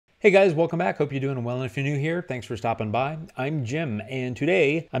Hey guys, welcome back. Hope you're doing well. And if you're new here, thanks for stopping by. I'm Jim, and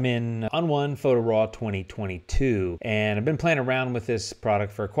today I'm in On1 Photo Raw 2022. And I've been playing around with this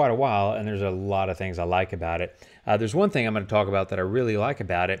product for quite a while, and there's a lot of things I like about it. There's one thing I'm going to talk about that I really like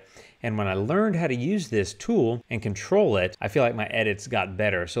about it. And when I learned how to use this tool and control it, I feel like my edits got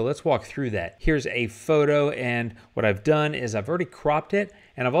better. So let's walk through that. Here's a photo, and what I've done is I've already cropped it,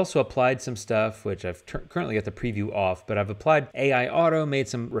 and I've also applied some stuff, which I've currently got the preview off, but I've applied AI Auto, made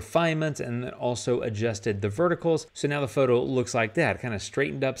some refinements, and then also adjusted the verticals. So now the photo looks like that, kind of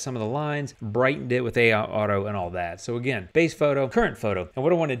straightened up some of the lines, brightened it with AI Auto and all that. So again, base photo, current photo. And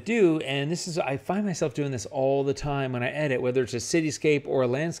what I want to do, and this is, I find myself doing this all the time when I edit, whether it's a cityscape or a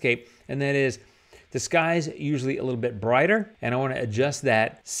landscape, and that is, the sky's usually a little bit brighter, and I want to adjust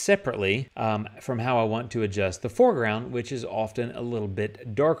that separately from how I want to adjust the foreground, which is often a little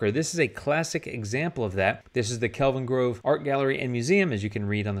bit darker. This is a classic example of that. This is the Kelvin Grove Art Gallery and Museum, as you can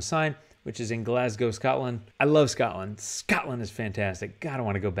read on the sign, which is in Glasgow, Scotland. I love Scotland. Scotland is fantastic. God, I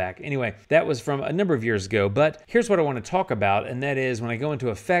want to go back. Anyway, that was from a number of years ago, but here's what I want to talk about, and that is when I go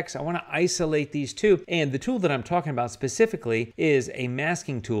into effects, I want to isolate these two, and the tool that I'm talking about specifically is a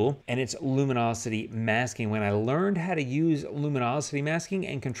masking tool, and it's luminosity masking. When I learned how to use luminosity masking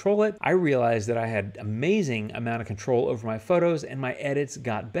and control it, I realized that I had amazing amount of control over my photos, and my edits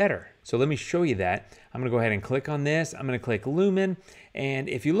got better. So let me show you that. I'm gonna go ahead and click on this. I'm gonna click Lumen, and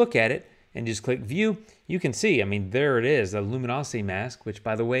if you look at it and just click View, you can see, I mean, there it is, the luminosity mask, which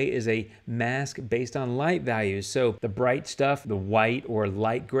by the way is a mask based on light values. So the bright stuff, the white or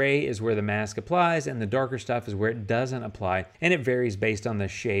light gray, is where the mask applies, and the darker stuff is where it doesn't apply, and it varies based on the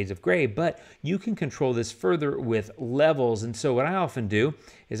shades of gray. But you can control this further with levels, and so what I often do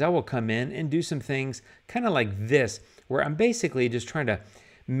is I will come in and do some things kind of like this, where I'm basically just trying to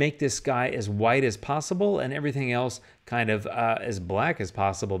make this sky as white as possible and everything else kind of as black as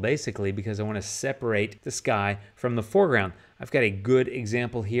possible, basically, because I want to separate the sky from the foreground. I've got a good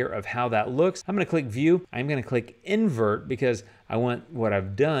example here of how that looks. I'm going to click View. I'm going to click Invert because I want what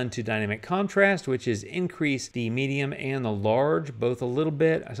I've done to dynamic contrast, which is increase the medium and the large both a little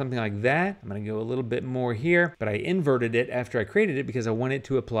bit, something like that. I'm going to go a little bit more here, but I inverted it after I created it because I want it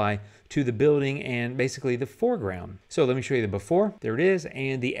to apply to the building and basically the foreground. So let me show you the before. There it is,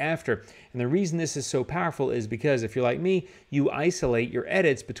 and the after. And the reason this is so powerful is because if you're like me, you isolate your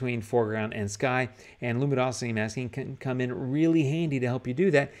edits between foreground and sky, and luminosity masking can come in really handy to help you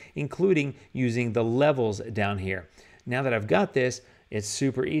do that, including using the levels down here. Now that I've got this, it's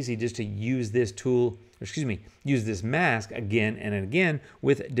super easy just to use this tool, use this mask again and again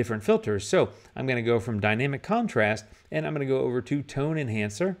with different filters. So I'm going to go from dynamic contrast and I'm going to go over to tone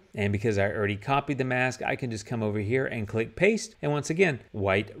enhancer. And because I already copied the mask, I can just come over here and click paste. And once again,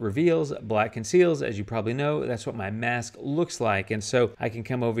 white reveals, black conceals. As you probably know, that's what my mask looks like. And so I can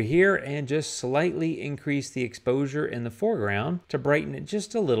come over here and just slightly increase the exposure in the foreground to brighten it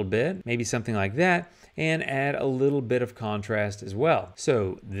just a little bit, maybe something like that, and add a little bit of contrast as well.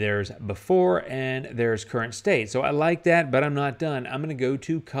 So there's before and there's current state. So I like that, but I'm not done. I'm going to go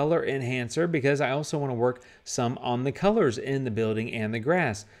to color enhancer because I also want to work some on the colors in the building and the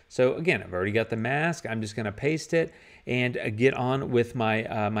grass. So again, I've already got the mask. I'm just going to paste it and get on with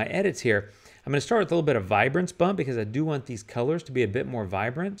my my edits here. I'm going to start with a little bit of vibrance bump because I do want these colors to be a bit more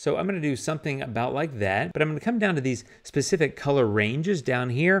vibrant. So I'm going to do something about like that, but I'm going to come down to these specific color ranges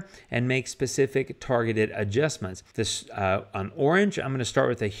down here and make specific targeted adjustments. This on orange, I'm going to start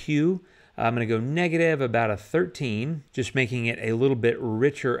with a hue. I'm going to go negative about a 13, just making it a little bit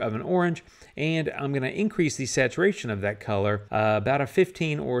richer of an orange. And I'm going to increase the saturation of that color about a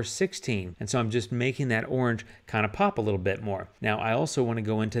 15 or 16. And so I'm just making that orange kind of pop a little bit more. Now, I also want to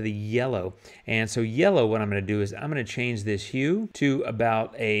go into the yellow. And so yellow, what I'm going to do is I'm going to change this hue to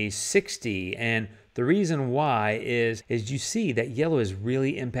about a 60. And the reason why is you see that yellow is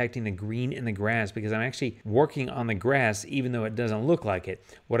really impacting the green in the grass because I'm actually working on the grass even though it doesn't look like it.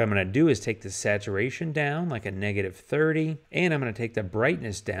 What I'm going to do is take the saturation down like a negative 30, and I'm going to take the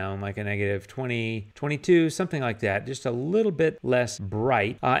brightness down like a negative 20, 22, something like that, just a little bit less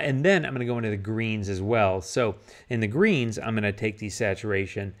bright. And then I'm going to go into the greens as well. So in the greens, I'm going to take the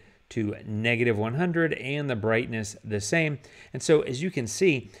saturation to negative 100 and the brightness the same. And so as you can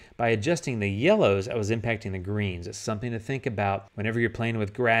see, by adjusting the yellows, I was impacting the greens. It's something to think about. Whenever you're playing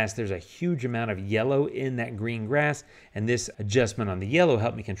with grass, there's a huge amount of yellow in that green grass, and this adjustment on the yellow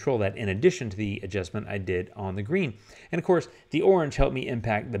helped me control that in addition to the adjustment I did on the green. And of course, the orange helped me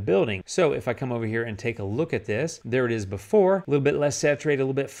impact the building. So if I come over here and take a look at this, there it is before, a little bit less saturated, a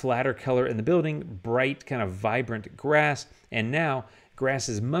little bit flatter color in the building, bright, kind of vibrant grass, and now Grass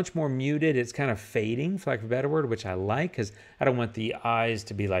is much more muted. It's kind of fading, for lack of a better word, which I like because I don't want the eyes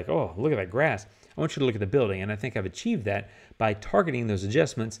to be like, oh, look at that grass. I want you to look at the building, and I think I've achieved that by targeting those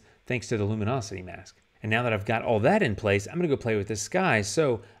adjustments thanks to the Luminosity Mask. And now that I've got all that in place, I'm going to go play with the sky.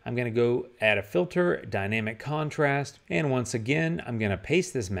 So I'm going to go add a filter, dynamic contrast, and once again, I'm going to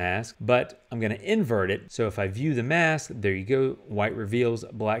paste this mask, but I'm going to invert it. So if I view the mask, there you go, white reveals,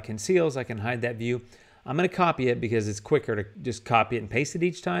 black conceals. I can hide that view. I'm going to copy it because it's quicker to just copy it and paste it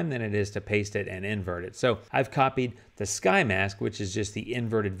each time than it is to paste it and invert it. So I've copied the sky mask, which is just the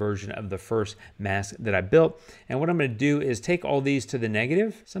inverted version of the first mask that I built. And what I'm going to do is take all these to the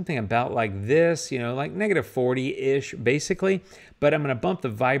negative, something about like this, you know, like negative 40-ish basically. But I'm going to bump the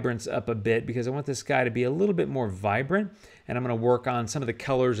vibrance up a bit because I want the sky to be a little bit more vibrant. And I'm going to work on some of the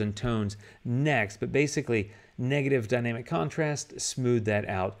colors and tones next. But basically, negative dynamic contrast, smooth that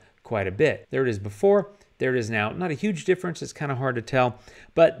out quite a bit. There it is before, there it is now. Not a huge difference, it's kind of hard to tell,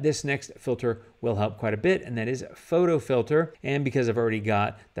 but this next filter will help quite a bit, and that is photo filter. And because I've already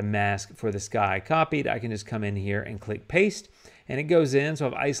got the mask for the sky copied, I can just come in here and click paste, and it goes in. So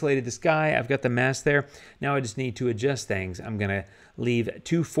I've isolated the sky, I've got the mask there. Now I just need to adjust things. I'm gonna leave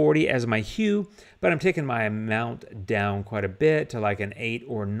 240 as my hue, but I'm taking my amount down quite a bit to like an 8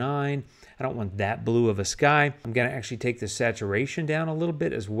 or 9. I don't want that blue of a sky. I'm gonna actually take the saturation down a little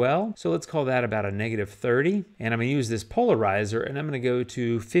bit as well. So let's call that about a negative 30. And I'm gonna use this polarizer and I'm gonna go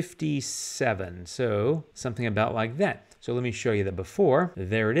to 57. So something about like that. So let me show you the before.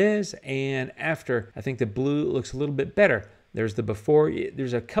 There it is. And after, I think the blue looks a little bit better. There's the before.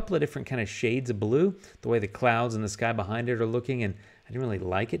 There's a couple of different kind of shades of blue, the way the clouds and the sky behind it are looking, and I didn't really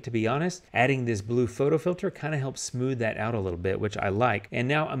like it, to be honest. Adding this blue photo filter kind of helps smooth that out a little bit, which I like. And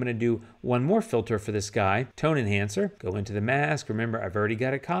now I'm gonna do one more filter for the sky, tone enhancer, go into the mask. Remember, I've already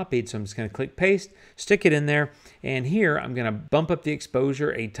got it copied, so I'm just gonna click paste, stick it in there. And here I'm gonna bump up the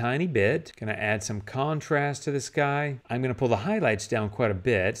exposure a tiny bit, gonna add some contrast to the sky. I'm gonna pull the highlights down quite a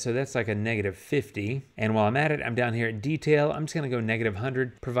bit, so that's like a negative 50. And while I'm at it, I'm down here at detail. I'm just gonna go negative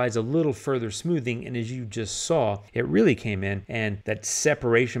 100, provides a little further smoothing. And as you just saw, it really came in, and that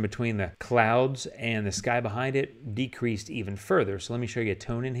separation between the clouds and the sky behind it decreased even further. So let me show you a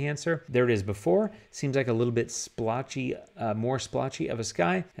tone enhancer. There it is before. Seems like a little bit splotchy, more splotchy of a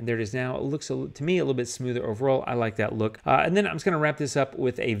sky. And there it is now. It looks, to me, a little bit smoother overall. I like that look. And then I'm just going to wrap this up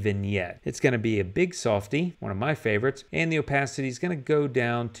with a vignette. It's going to be a big softy, one of my favorites. And the opacity is going to go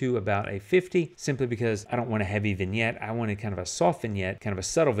down to about a 50, simply because I don't want a heavy vignette. I wanted kind of a soft vignette, kind of a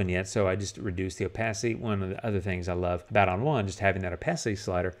subtle vignette. So I just reduced the opacity. One of the other things I love about On1, just having that opacity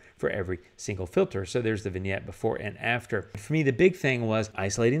slider for every single filter. So there's the vignette before and after. For me, the big thing was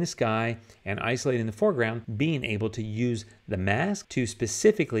isolating the sky and isolating the foreground, being able to use the mask to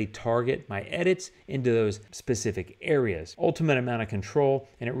specifically target my edits into those specific areas. Ultimate amount of control,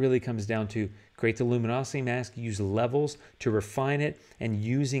 and it really comes down to create the luminosity mask, use levels to refine it, and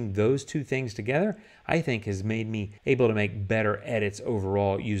using those two things together, I think has made me able to make better edits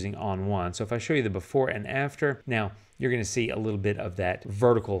overall using On1. So if I show you the before and after, now you're going to see a little bit of that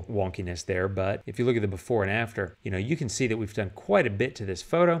vertical wonkiness there, but if you look at the before and after, you can see that we've done quite a bit to this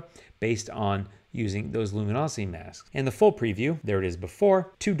photo based on using those luminosity masks. And the full preview, there it is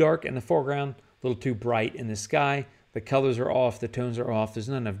before, too dark in the foreground, a little too bright in the sky. The colors are off, the tones are off, there's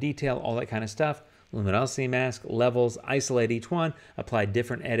not enough detail, all that kind of stuff. Luminosity mask, levels, isolate each one, apply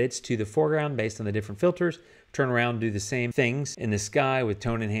different edits to the foreground based on the different filters, turn around, do the same things in the sky with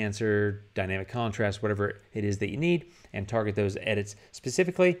tone enhancer, dynamic contrast, whatever it is that you need, and target those edits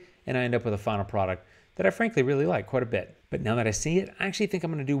specifically, and I end up with a final product that I frankly really like quite a bit. But now that I see it, I actually think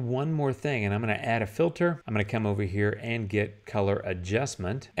I'm gonna do one more thing, and I'm gonna add a filter. I'm gonna come over here and get color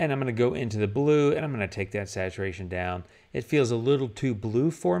adjustment, and I'm gonna go into the blue, and I'm gonna take that saturation down. It feels a little too blue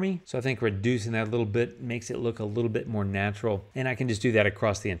for me, so I think reducing that a little bit makes it look a little bit more natural. And I can just do that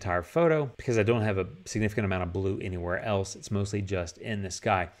across the entire photo because I don't have a significant amount of blue anywhere else. It's mostly just in the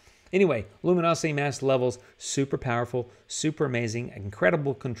sky. Anyway, luminosity mask levels, super powerful, super amazing,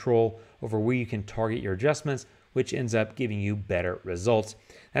 incredible control over where you can target your adjustments, which ends up giving you better results.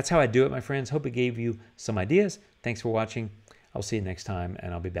 That's how I do it, my friends. Hope it gave you some ideas. Thanks for watching. I'll see you next time,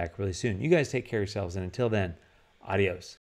 and I'll be back really soon. You guys take care of yourselves, and until then, adios.